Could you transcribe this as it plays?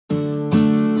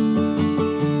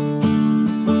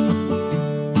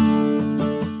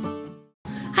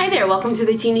there, welcome to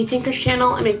the Teeny Tinkers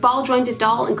channel. I make ball jointed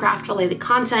doll and craft related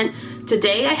content.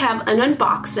 Today I have an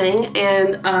unboxing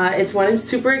and it's one I'm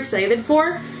super excited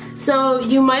for. So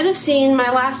you might have seen my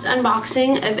last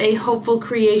unboxing of a Hopeful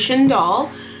Creation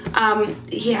doll.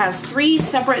 He has 3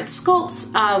 separate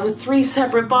sculpts with 3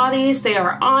 separate bodies. They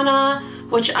are Anna,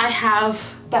 which I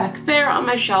have back there on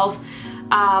my shelf.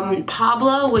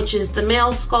 Pablo, which is the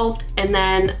male sculpt, and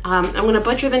then I'm gonna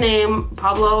butcher the name.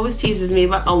 Pablo always teases me,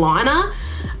 but Elena.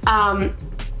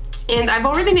 And I've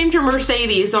already named her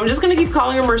Mercedes, so I'm just gonna keep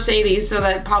calling her Mercedes so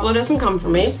that Pablo doesn't come for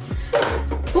me.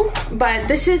 Ooh, but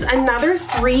this is another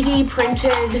 3D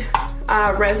printed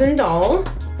resin doll,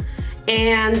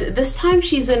 and this time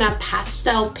she's in a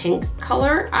pastel pink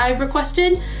color I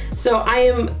requested. So I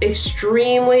am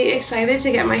extremely excited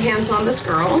to get my hands on this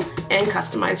girl and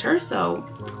customize her. So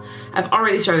I've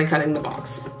already started cutting the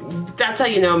box. That's how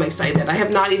you know I'm excited. I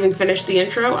have not even finished the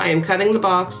intro. I am cutting the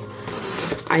box.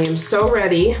 I am so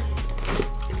ready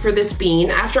for this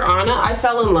bean. After Anna, I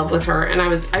fell in love with her and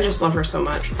I just love her so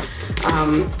much.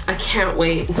 I can't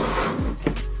wait.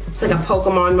 It's like a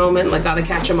Pokemon moment, like gotta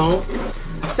catch them all.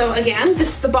 So again,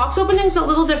 the box opening is a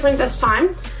little different this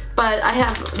time, but I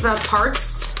have the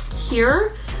parts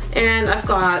here and I've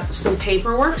got some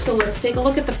paperwork. So let's take a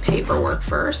look at the paperwork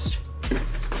first.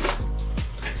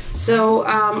 So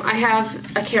I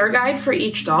have a care guide for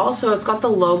each doll. So it's got the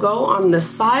logo on this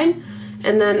side,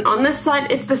 and then on this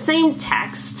side it's the same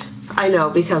text. I know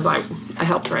because I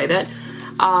helped write it.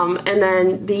 And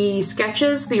then the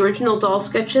sketches, the original doll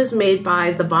sketches made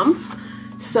by the Bump.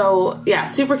 So yeah,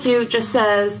 super cute. Just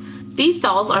says, these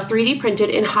dolls are 3D printed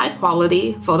in high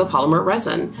quality photopolymer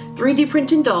resin. 3D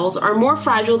printed dolls are more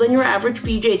fragile than your average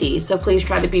BJD, so please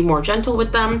try to be more gentle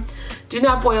with them. Do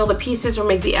not boil the pieces or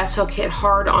make the S-hook hit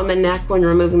hard on the neck when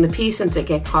removing the piece since it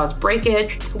can cause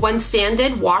breakage. When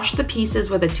sanded, wash the pieces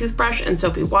with a toothbrush and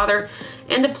soapy water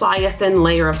and apply a thin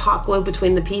layer of hot glue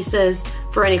between the pieces.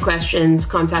 For any questions,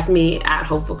 contact me at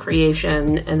Hopeful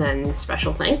Creation, and then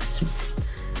special thanks.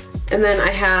 And then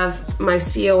I have my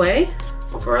COA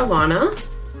for Elena.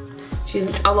 She's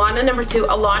Elena number 2.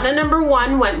 Elena number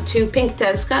 1 went to Pink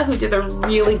Tezka, who did a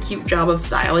really cute job of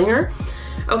styling her.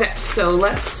 Okay, so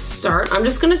let's start. I'm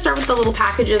just gonna start with the little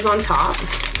packages on top.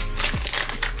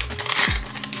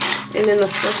 And then the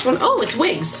first one, oh, it's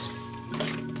wigs.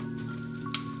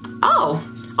 Oh,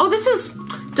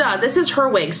 this is her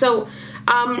wig. So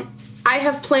I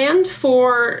have planned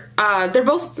for, they're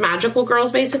both magical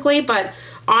girls basically, but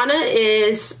Anna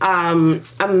is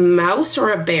a mouse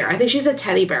or a bear. I think she's a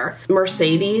teddy bear.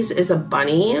 Mercedes is a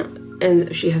bunny,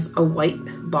 and she has a white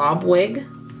bob wig.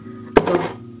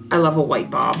 I love a white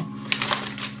bob.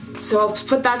 So I'll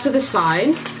put that to the side.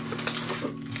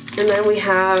 And then we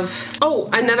have, oh,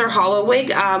 another hollow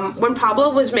wig. When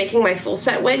Pablo was making my full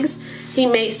set wigs,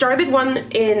 he started one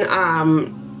in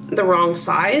the wrong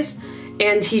size,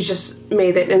 and he just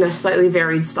made it in a slightly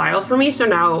varied style for me. So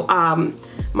now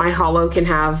my hollow can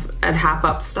have a half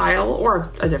up style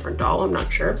or a different doll, I'm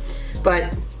not sure.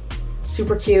 But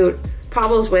super cute.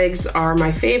 Pablo's wigs are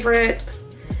my favorite.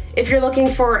 If you're looking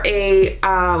for a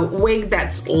wig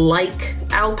that's like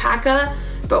alpaca,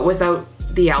 but without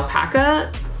the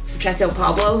alpaca, check out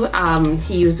Pablo.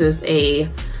 He uses a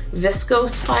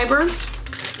viscose fiber.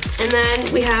 And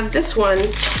then we have this one.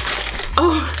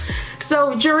 Oh,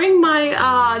 so during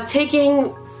my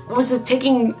taking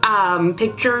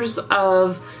pictures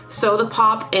of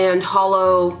Sodapop and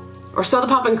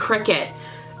Sodapop and Cricket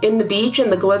in the beach in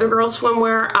the Glitter Girl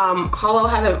swimwear,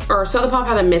 Sodapop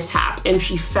had a mishap and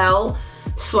she fell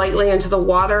slightly into the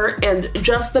water and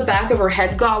just the back of her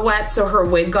head got wet, so her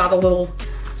wig got a little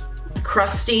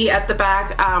crusty at the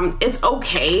back. It's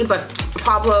okay, but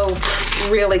Pablo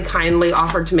really kindly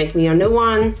offered to make me a new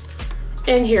one.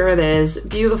 And here it is,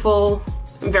 beautiful.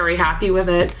 I'm very happy with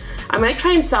it. I might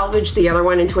try and salvage the other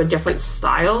one into a different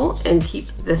style and keep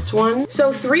this one.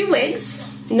 So 3 wigs,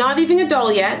 not even a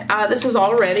doll yet. This is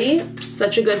already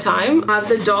such a good time.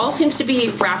 The doll seems to be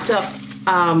wrapped up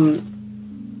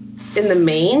in the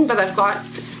mane, but I've got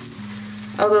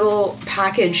a little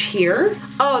package here.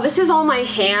 Oh, this is all my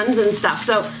hands and stuff.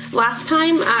 So last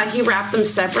time he wrapped them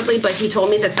separately, but he told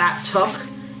me that took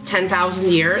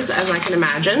 10,000 years, as I can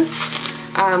imagine.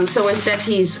 So instead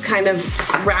he's kind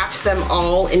of wrapped them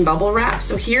all in bubble wrap.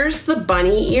 So here's the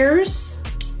bunny ears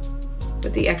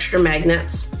with the extra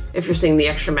magnets. If you're seeing the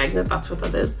extra magnet, that's what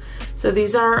that is. So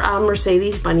these are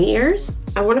Mercedes bunny ears.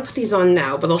 I want to put these on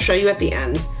now, but I'll show you at the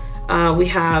end. We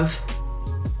have,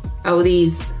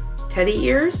 these teddy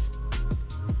ears.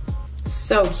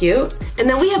 So cute. And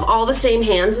then we have all the same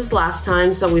hands as last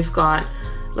time. So we've got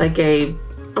like a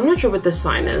I'm not sure what this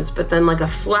sign is, but then like a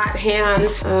flat hand.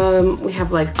 We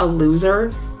have like a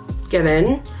loser, get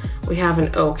in. We have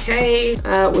an okay.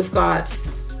 We've got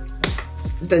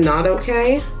the not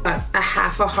okay, a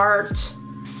half a heart.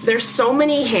 There's so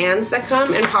many hands that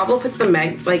come, and Pablo puts the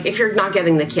like if you're not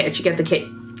getting the kit, if you get the kit,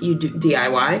 you do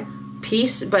DIY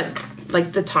piece, but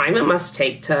like the time it must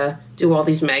take to do all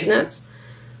these magnets.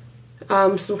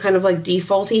 Some kind of like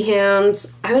defaulty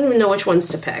hands. I don't even know which ones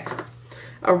to pick.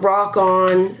 A rock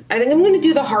on. I think I'm gonna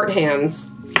do the heart hands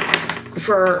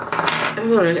for, I don't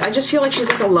know, I just feel like she's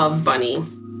like a love bunny.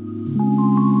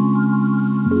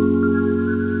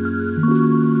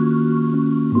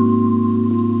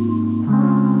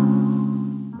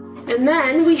 And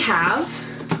then we have,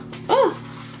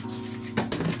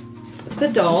 the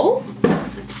doll.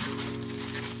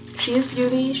 She is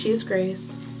Beauty, she is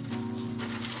Grace.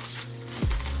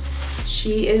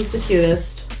 She is the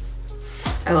cutest.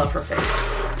 I love her face.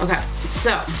 Okay,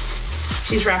 so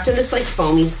she's wrapped in this like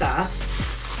foamy stuff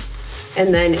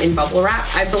and then in bubble wrap.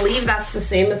 I believe that's the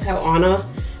same as how Anna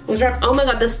was wrapped. Oh my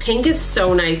god, this pink is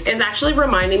so nice. It's actually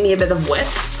reminding me a bit of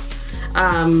Wisp.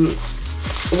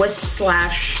 Wisp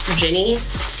slash Ginny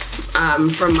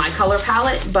from my color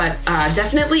palette, but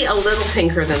definitely a little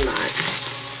pinker than that.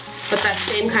 But that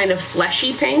same kind of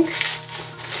fleshy pink.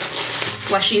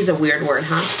 Fleshy is a weird word,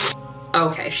 huh?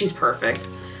 Okay, she's perfect.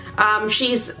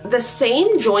 She's the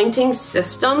same jointing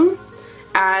system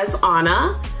as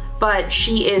Anna, but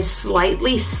she is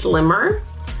slightly slimmer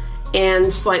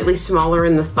and slightly smaller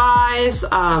in the thighs.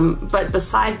 But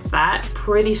besides that,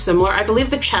 pretty similar. I believe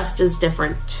the chest is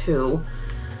different too.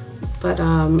 But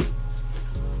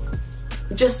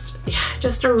just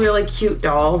a really cute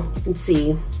doll. You can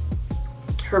see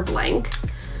her blank.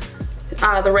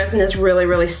 The resin is really,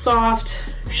 really soft.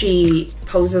 She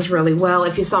poses really well.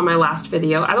 If you saw my last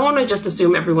video, I don't want to just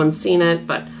assume everyone's seen it,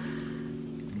 but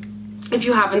if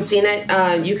you haven't seen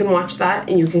it, you can watch that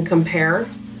and you can compare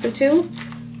the two.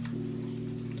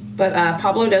 But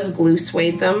Pablo does glue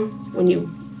suede them when you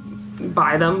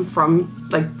buy them from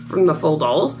the full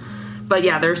dolls. But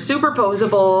yeah, they're super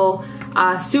posable,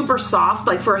 super soft.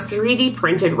 Like for a 3D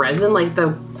printed resin, like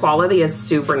the quality is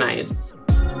super nice.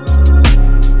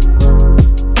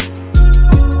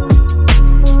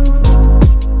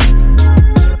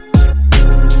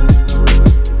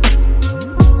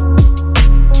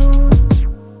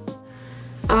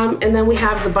 And then we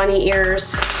have the bunny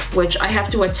ears, which I have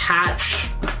to attach.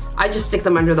 I just stick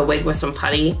them under the wig with some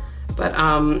putty, but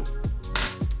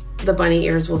the bunny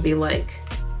ears will be like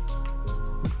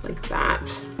that,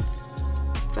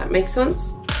 if that makes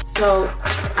sense. So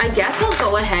I guess I'll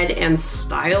go ahead and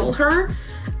style her,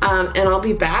 and I'll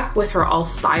be back with her all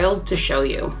styled to show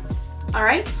you. All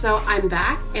right, so I'm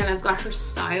back and I've got her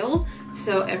styled.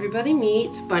 So everybody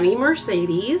meet Bunny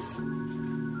Mercedes.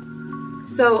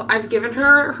 So I've given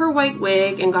her her white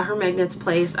wig and got her magnets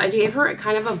placed. I gave her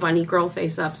kind of a bunny girl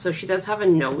face up, so she does have a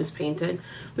nose painted,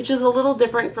 which is a little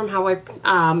different from how I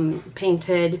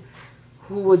painted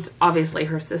who was obviously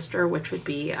her sister, which would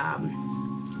be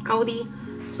Audi.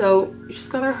 So she's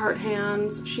got her heart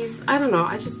hands. She's, I don't know,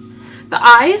 the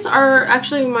eyes are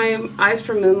actually my eyes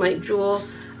from Moonlight Jewel.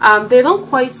 They don't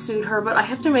quite suit her, but I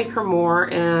have to make her more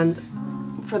and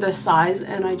for this size,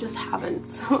 and I just haven't,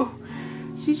 so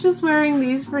she's just wearing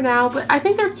these for now, but I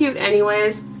think they're cute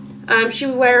anyways. She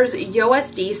wears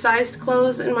USD sized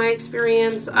clothes in my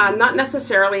experience, not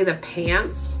necessarily the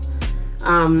pants,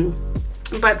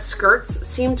 but skirts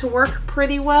seem to work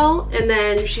pretty well. And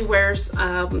then she wears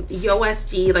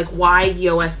USD, like wide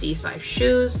USD size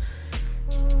shoes.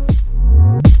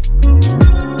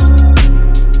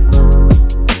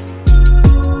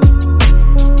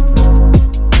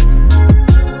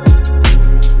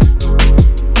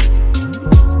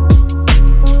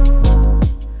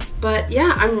 But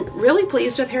yeah, I'm really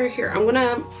pleased with her here. I'm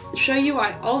gonna show you,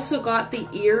 I also got the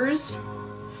ears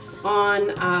on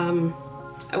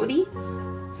Audi.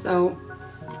 So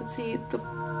let's see,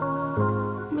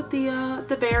 with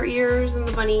the bear ears and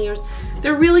the bunny ears.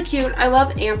 They're really cute. I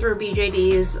love Anthro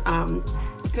BJDs.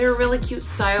 They're a really cute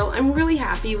style. I'm really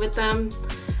happy with them.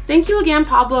 Thank you again,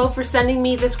 Pablo, for sending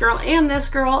me this girl and this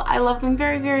girl. I love them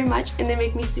very, very much, and they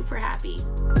make me super happy.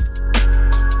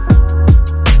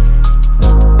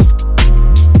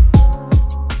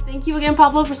 Thank you again,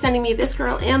 Pablo, for sending me this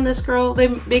girl and this girl. They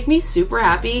make me super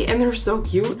happy and they're so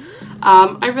cute.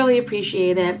 I really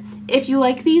appreciate it. If you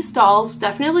like these dolls,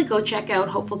 definitely go check out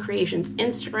Hopeful Creations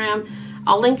Instagram.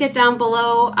 I'll link it down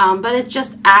below, but it's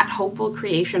just at Hopeful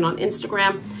Creation on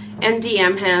Instagram, and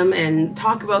DM him and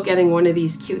talk about getting one of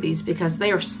these cuties because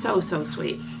they are so, so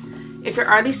sweet. If you're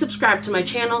already subscribed to my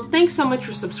channel, thanks so much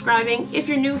for subscribing. If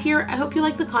you're new here, I hope you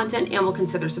like the content and will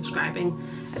consider subscribing.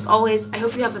 As always, I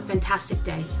hope you have a fantastic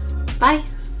day. Bye!